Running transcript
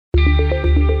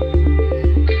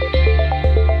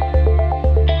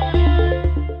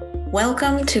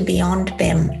Welcome to Beyond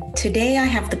BIM. Today I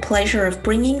have the pleasure of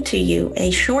bringing to you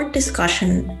a short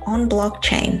discussion on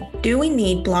blockchain. Do we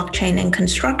need blockchain in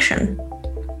construction?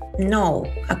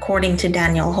 No, according to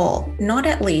Daniel Hall, not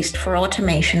at least for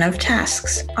automation of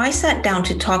tasks. I sat down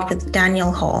to talk with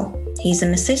Daniel Hall. He's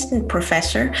an assistant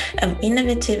professor of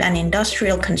innovative and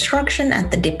industrial construction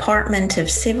at the Department of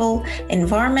Civil,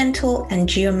 Environmental, and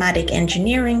Geomatic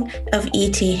Engineering of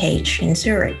ETH in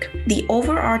Zürich. The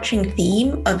overarching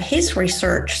theme of his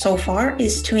research so far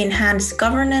is to enhance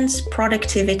governance,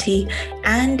 productivity,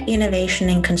 and innovation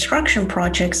in construction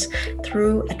projects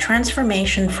through a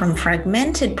transformation from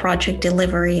fragmented project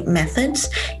delivery methods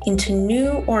into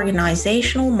new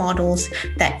organizational models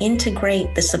that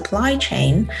integrate the supply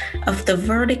chain of the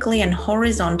vertically and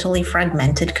horizontally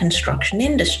fragmented construction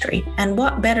industry. And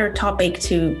what better topic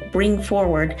to bring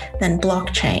forward than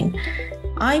blockchain?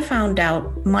 I found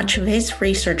out much of his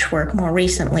research work more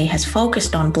recently has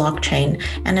focused on blockchain,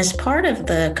 and as part of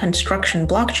the Construction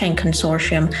Blockchain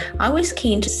Consortium, I was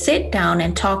keen to sit down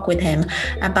and talk with him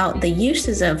about the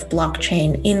uses of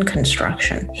blockchain in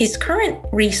construction. His current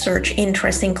research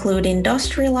interests include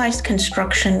industrialized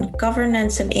construction,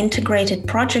 governance of integrated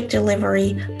project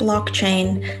delivery,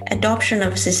 blockchain, adoption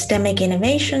of systemic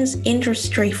innovations,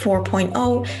 Industry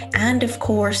 4.0, and of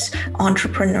course,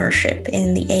 entrepreneurship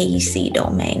in the AEC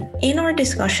domain. In our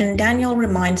discussion, Daniel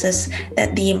reminds us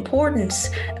that the importance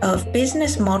of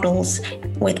business models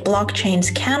with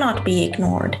blockchains cannot be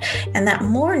ignored, and that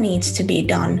more needs to be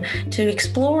done to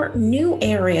explore new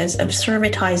areas of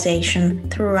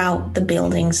servitization throughout the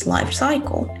building's life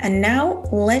cycle. And now,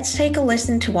 let's take a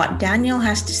listen to what Daniel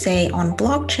has to say on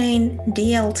blockchain,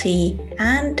 DLT,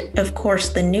 and, of course,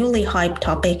 the newly hyped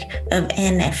topic of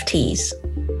NFTs.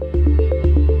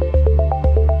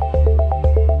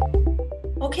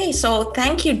 Okay, so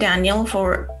thank you, Daniel,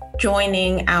 for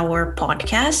joining our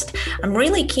podcast. I'm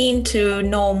really keen to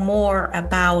know more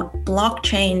about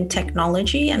blockchain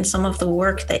technology and some of the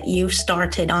work that you've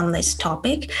started on this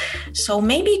topic. So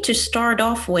maybe to start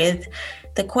off with,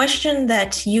 the question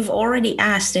that you've already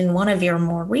asked in one of your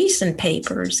more recent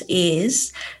papers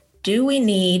is, do we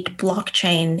need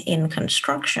blockchain in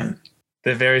construction?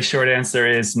 The very short answer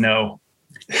is no.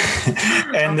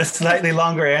 And the slightly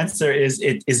longer answer is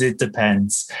it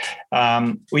depends.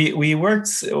 We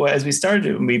worked, as we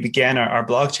started, we began our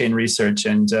blockchain research,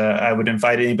 and I would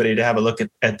invite anybody to have a look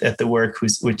at the work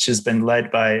which has been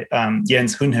led by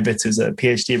Jens Hunhevitz, who's a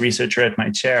PhD researcher at my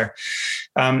chair.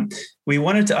 We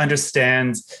wanted to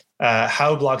understand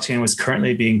how blockchain was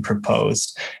currently being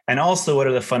proposed, and also what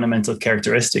are the fundamental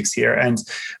characteristics here. And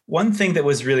one thing that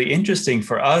was really interesting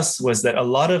for us was that a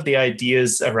lot of the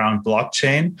ideas around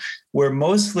blockchain were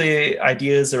mostly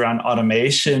ideas around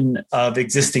automation of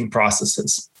existing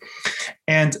processes.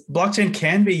 And blockchain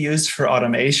can be used for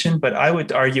automation, but I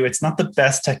would argue it's not the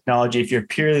best technology if you're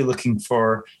purely looking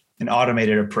for an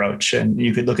automated approach. And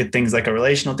you could look at things like a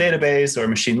relational database or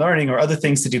machine learning or other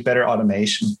things to do better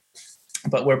automation.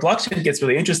 But where blockchain gets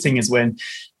really interesting is when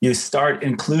you start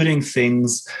including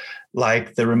things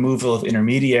like the removal of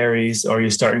intermediaries, or you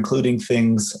start including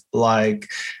things like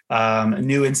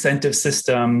new incentive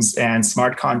systems and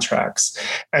smart contracts.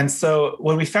 And so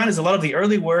what we found is a lot of the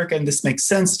early work, and this makes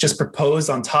sense, just proposed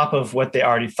on top of what they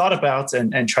already thought about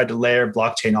and tried to layer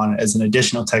blockchain on it as an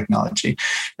additional technology.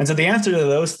 And so the answer to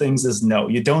those things is no,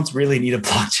 you don't really need a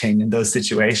blockchain in those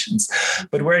situations.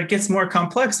 But where it gets more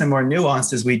complex and more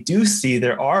nuanced is we do see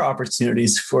there are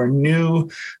opportunities for new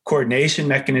coordination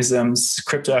mechanisms,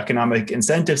 cryptoeconomic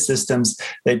incentive systems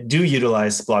that do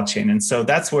utilize blockchain. And so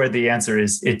that's where the answer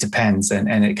is it depends. And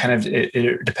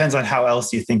it depends on how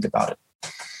else you think about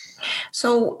it.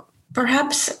 So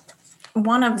perhaps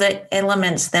one of the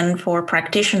elements then for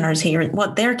practitioners here,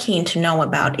 what they're keen to know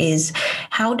about is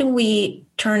how do we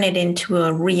turn it into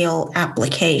a real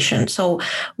application? So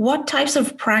what types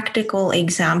of practical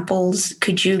examples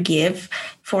could you give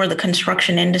for the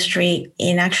construction industry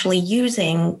in actually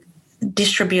using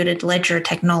distributed ledger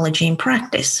technology in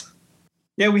practice?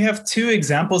 Yeah, we have two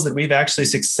examples that we've actually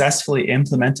successfully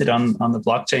implemented on the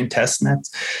blockchain testnet.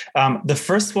 The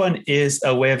first one is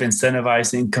a way of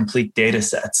incentivizing complete data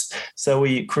sets. So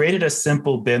we created a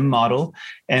simple BIM model,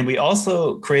 and we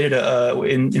also created,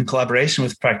 in collaboration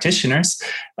with practitioners,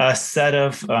 a set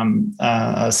of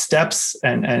steps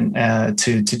and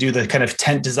to do the kind of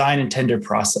design and tender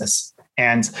process.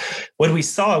 And what we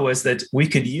saw was that we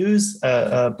could use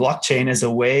a blockchain as a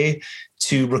way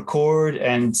to record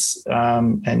and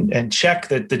check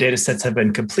that the data sets have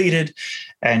been completed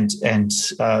and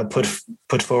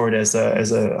put forward as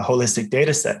a holistic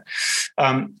data set.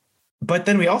 But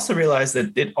then we also realized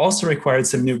that it also required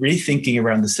some new rethinking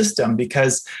around the system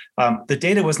because the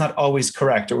data was not always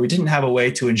correct, or we didn't have a way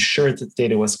to ensure that the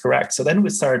data was correct. So then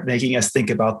it started making us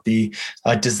think about the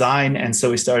design. And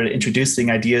so we started introducing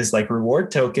ideas like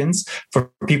reward tokens for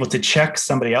people to check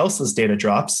somebody else's data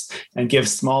drops and give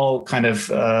small kind of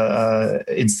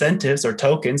incentives or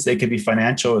tokens. They could be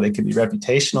financial or they could be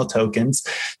reputational tokens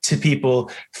to people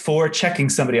for checking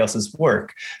somebody else's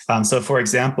work. So for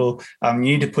example, you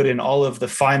need to put in all of the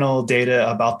final data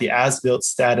about the as-built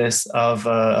status of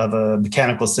a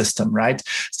mechanical system, right?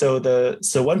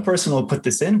 So one person will put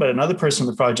this in, but another person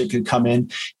in the project could come in,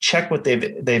 check what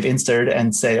they've inserted,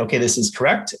 and say, okay, this is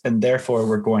correct, and therefore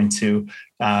we're going to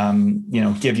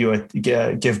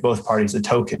give both parties a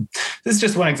token. This is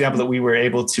just one example that we were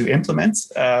able to implement.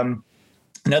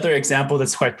 Another example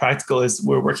that's quite practical is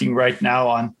we're working right now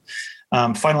on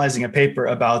finalizing a paper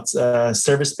about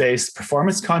service-based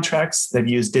performance contracts that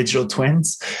use digital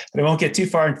twins. And I won't get too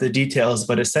far into the details,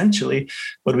 but essentially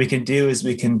what we can do is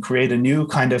we can create a new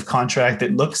kind of contract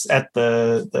that looks at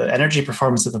the energy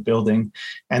performance of a building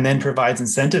and then provides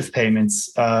incentive payments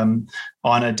on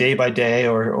a day-by-day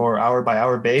or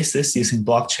hour-by-hour basis using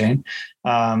blockchain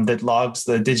that logs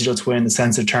the digital twin, the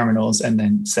sensor terminals, and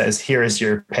then says, here is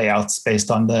your payouts based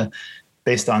on the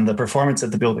performance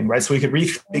of the building, right? So we could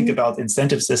rethink about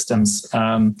incentive systems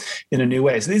in a new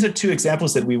way. So these are two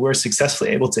examples that we were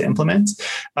successfully able to implement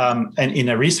and in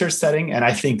a research setting. And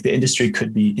I think the industry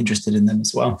could be interested in them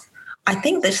as well. I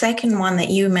think the second one that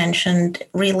you mentioned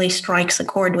really strikes a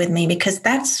chord with me because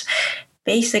that's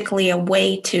basically a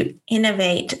way to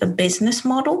innovate a business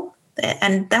model.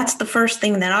 And that's the first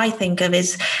thing that I think of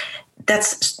is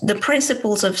that's the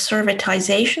principles of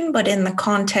servitization, but in the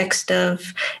context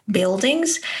of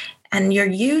buildings. And you're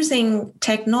using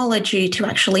technology to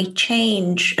actually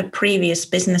change a previous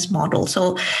business model.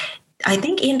 So I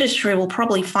think industry will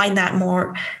probably find that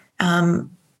more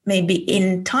maybe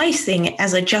enticing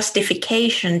as a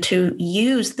justification to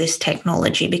use this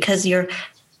technology because you're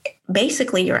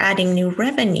adding new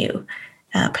revenue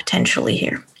potentially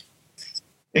here.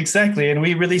 Exactly. And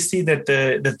we really see that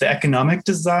the economic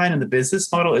design and the business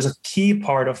model is a key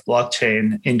part of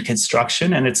blockchain in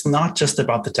construction. And it's not just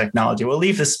about the technology. We'll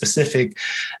leave the specific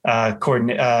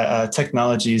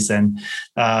technologies and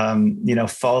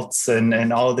faults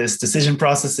and all of this decision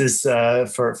processes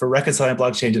for reconciling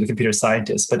blockchain to the computer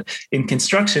scientists. But in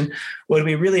construction, what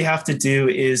we really have to do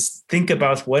is think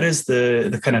about what is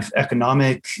the kind of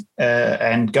economic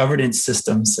and governance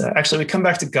systems. Actually, we come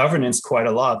back to governance quite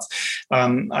a lot.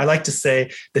 I like to say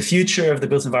the future of the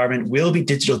built environment will be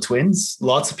digital twins.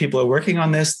 Lots of people are working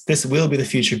on this. This will be the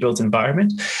future built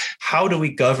environment. How do we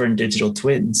govern digital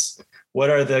twins?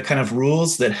 What are the kind of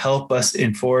rules that help us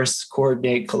enforce,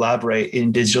 coordinate, collaborate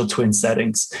in digital twin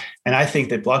settings? And I think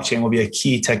that blockchain will be a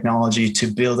key technology to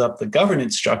build up the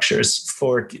governance structures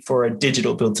for a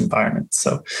digital built environment.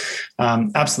 So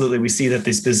absolutely, we see that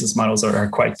these business models are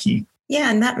quite key.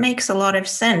 Yeah, and that makes a lot of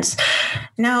sense.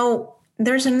 Now,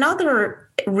 there's another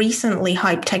recently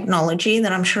hyped technology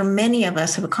that I'm sure many of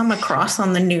us have come across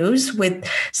on the news with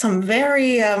some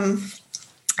very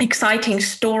exciting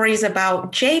stories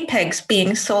about JPEGs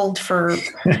being sold for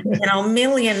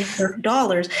millions of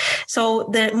dollars. So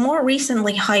the more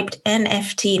recently hyped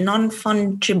NFT,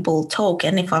 non-fungible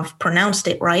token, if I've pronounced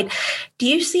it right, do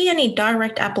you see any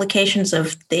direct applications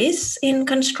of this in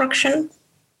construction?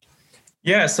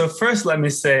 Yeah. So first, let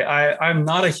me say, I'm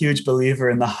not a huge believer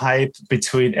in the hype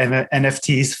between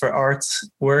NFTs for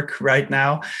artwork right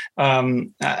now.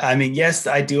 I mean, yes,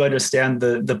 I do understand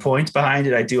the point behind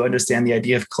it. I do understand the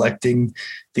idea of collecting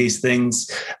these things.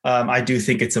 I do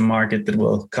think it's a market that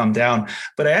will come down.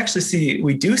 But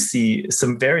we do see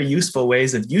some very useful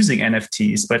ways of using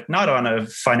NFTs, but not on a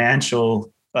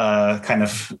financial kind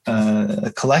of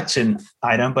collection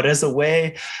item, but as a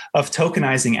way of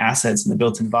tokenizing assets in the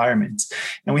built environment.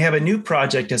 And we have a new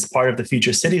project as part of the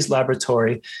Future Cities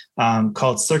Laboratory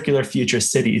called Circular Future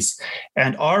Cities.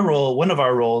 And one of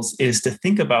our roles is to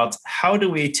think about how do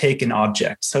we take an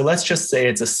object. So let's just say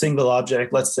it's a single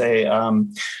object, let's say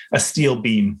a steel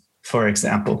beam, for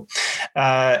example.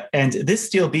 And this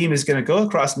steel beam is going to go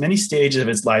across many stages of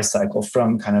its life cycle,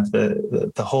 from kind of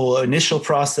the whole initial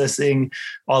processing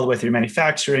all the way through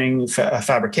manufacturing,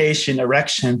 fabrication,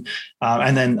 erection,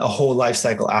 and then a whole life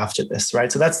cycle after this,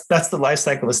 right? So that's the life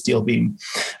cycle of a steel beam.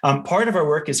 Part of our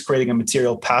work is creating a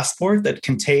material passport that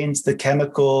contains the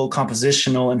chemical,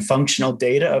 compositional, and functional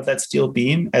data of that steel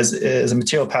beam as a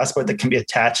material passport that can be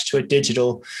attached to a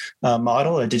digital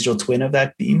model, a digital twin of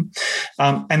that beam.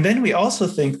 And then we also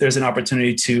think there's an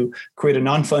opportunity to create a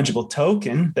non-fungible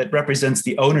token that represents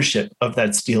the ownership of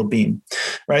that steel beam,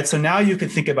 right? So now you can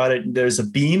think about it. There's a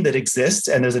beam that exists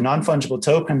and there's a non-fungible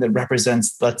token that represents,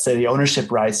 let's say, the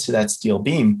ownership rights to that steel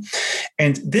beam.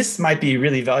 And this might be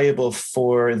really valuable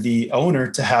for the owner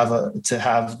to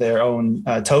have their own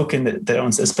token that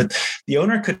owns this. But the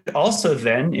owner could also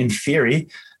then, in theory,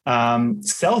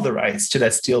 sell the rights to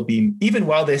that steel beam. Even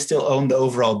while they still own the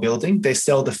overall building, they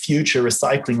sell the future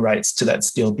recycling rights to that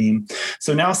steel beam.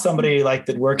 So now somebody like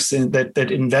that works in that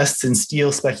invests in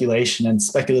steel speculation and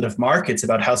speculative markets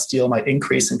about how steel might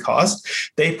increase in cost,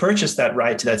 they purchase that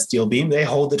right to that steel beam. They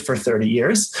hold it for 30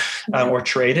 years or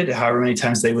trade it however many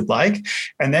times they would like.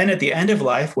 And then at the end of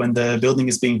life, when the building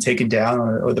is being taken down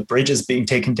or the bridge is being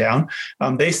taken down,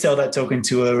 they sell that token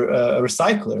to a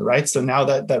recycler, right? So now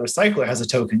that recycler has a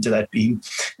token to that beam,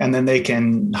 and then they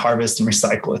can harvest and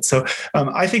recycle it. So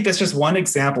I think that's just one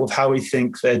example of how we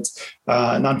think that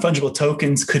non-fungible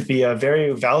tokens could be a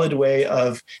very valid way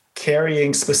of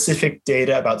carrying specific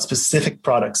data about specific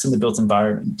products in the built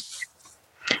environment.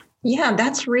 Yeah,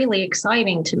 that's really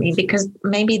exciting to me, because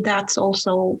maybe that's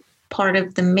also part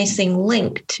of the missing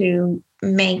link to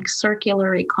make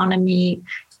circular economy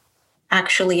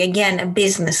actually, again, a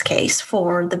business case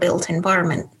for the built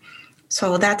environment.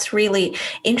 So that's really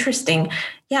interesting.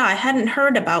 Yeah, I hadn't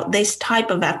heard about this type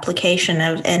of application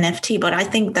of NFT, but I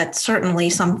think that's certainly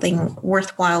something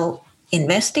worthwhile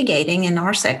investigating in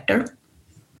our sector.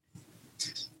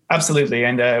 Absolutely.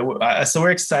 And so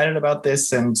we're excited about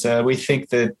this. And we think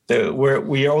that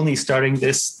we are only starting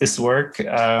this work,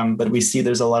 but we see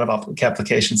there's a lot of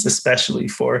applications, especially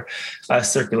for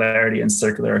circularity and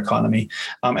circular economy.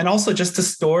 And also just to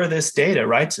store this data,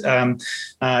 right?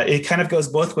 It kind of goes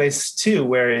both ways too,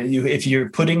 where if you're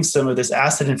putting some of this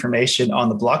asset information on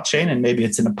the blockchain, and maybe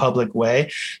it's in a public way,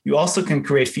 you also can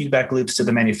create feedback loops to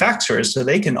the manufacturers so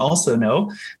they can also know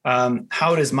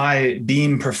how is my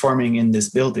beam performing in this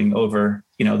building over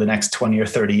the next 20 or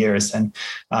 30 years. And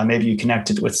maybe you connect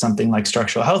it with something like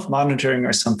structural health monitoring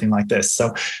or something like this.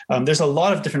 So there's a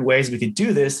lot of different ways we could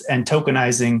do this, and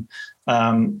tokenizing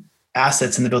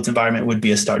assets in the built environment would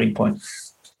be a starting point.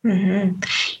 Mm-hmm.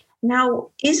 Now,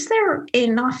 is there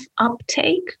enough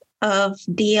uptake of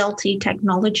DLT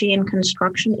technology in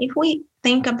construction? If we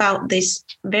think about this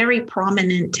very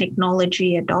prominent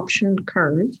technology adoption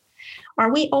curve,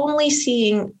 are we only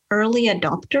seeing early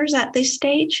adopters at this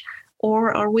stage,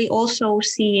 or are we also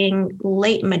seeing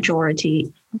late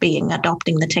majority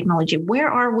adopting the technology? Where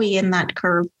are we in that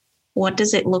curve? What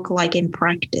does it look like in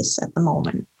practice at the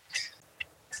moment?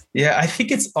 Yeah, I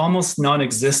think it's almost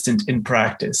non-existent in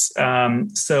practice.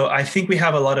 So I think we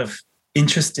have a lot of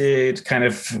interested kind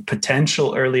of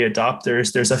potential early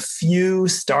adopters. There's a few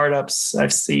startups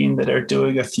I've seen that are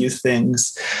doing a few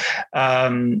things.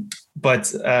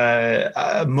 But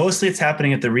mostly it's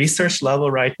happening at the research level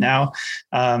right now.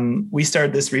 We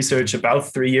started this research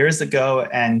about 3 years ago,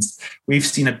 and we've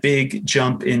seen a big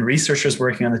jump in researchers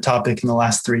working on the topic in the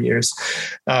last 3 years.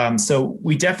 So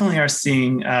we definitely are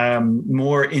seeing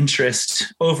more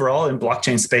interest overall in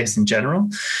blockchain space in general,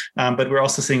 but we're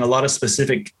also seeing a lot of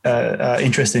specific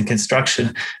interest in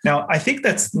construction. Now, I think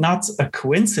that's not a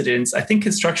coincidence. I think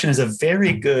construction is a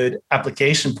very good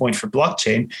application point for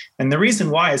blockchain. And the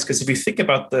reason why is because if you think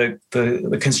about the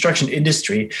construction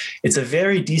industry, it's a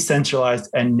very decentralized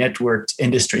and networked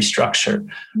industry structure,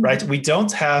 right? We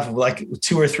don't have like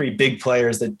 2 or 3 big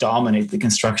players that dominate the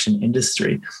construction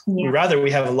industry. Yeah. Rather, we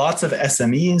have lots of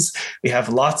SMEs. We have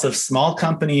lots of small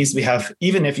companies. We have,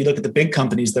 even if you look at the big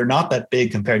companies, they're not that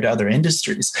big compared to other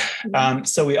industries.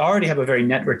 So we already have a very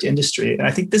networked industry. And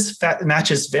I think this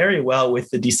matches very well with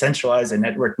the decentralized and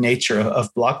networked nature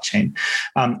of blockchain.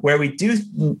 Where we do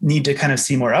need to kind of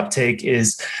see more uptake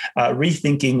is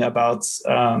rethinking about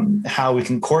how we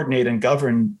can coordinate and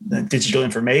govern digital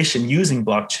information using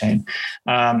blockchain.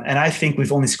 And I think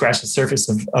we've only scratched the surface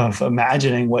of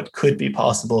imagining what could be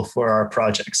possible for our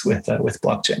projects with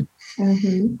blockchain.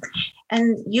 Mm-hmm.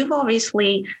 And you've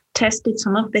obviously tested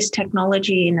some of this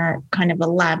technology in a kind of a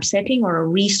lab setting or a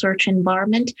research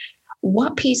environment.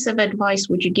 What piece of advice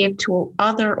would you give to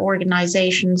other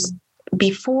organizations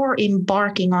before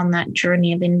embarking on that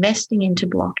journey of investing into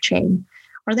blockchain?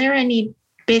 Are there any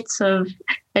bits of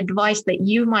advice that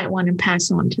you might want to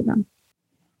pass on to them?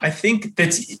 I think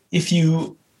that if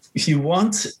you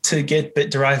want to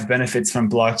derive benefits from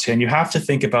blockchain, you have to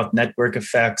think about network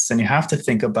effects, and you have to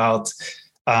think about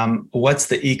what's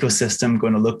the ecosystem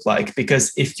going to look like?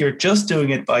 Because if you're just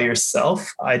doing it by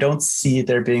yourself, I don't see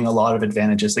there being a lot of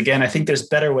advantages. Again, I think there's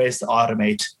better ways to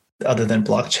automate other than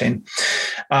blockchain.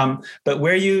 But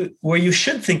where you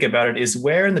should think about it is,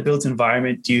 where in the built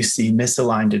environment do you see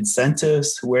misaligned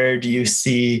incentives? Where do you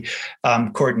see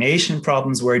coordination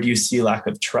problems? Where do you see lack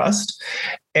of trust?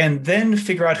 And then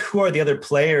figure out who are the other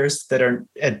players that are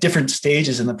at different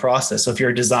stages in the process. So if you're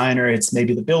a designer, it's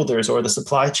maybe the builders or the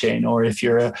supply chain, or if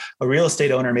you're a real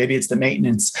estate owner, maybe it's the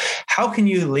maintenance. How can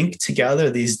you link together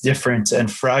these different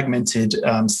and fragmented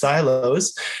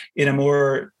silos in a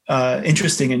more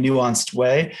interesting and nuanced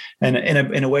way, and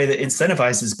in a way that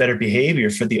incentivizes better behavior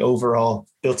for the overall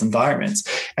built environments?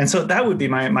 And so that would be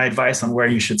my advice on where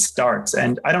you should start.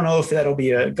 And I don't know if that'll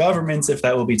be governments, if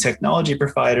that will be technology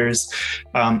providers,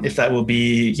 if that will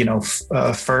be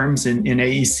firms in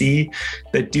AEC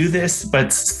that do this,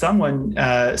 but someone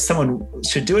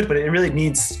should do it. But it really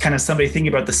needs kind of somebody thinking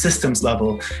about the systems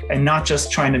level and not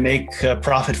just trying to make a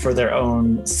profit for their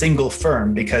own single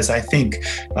firm, because I think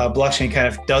blockchain kind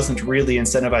of doesn't really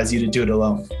incentivize you to do it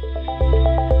alone.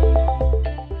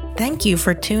 Thank you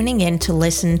for tuning in to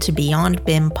listen to Beyond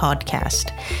BIM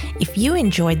podcast. If you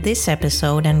enjoyed this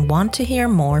episode and want to hear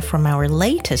more from our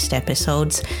latest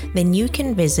episodes, then you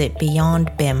can visit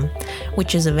Beyond BIM,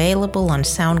 which is available on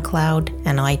SoundCloud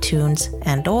and iTunes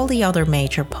and all the other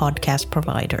major podcast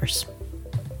providers.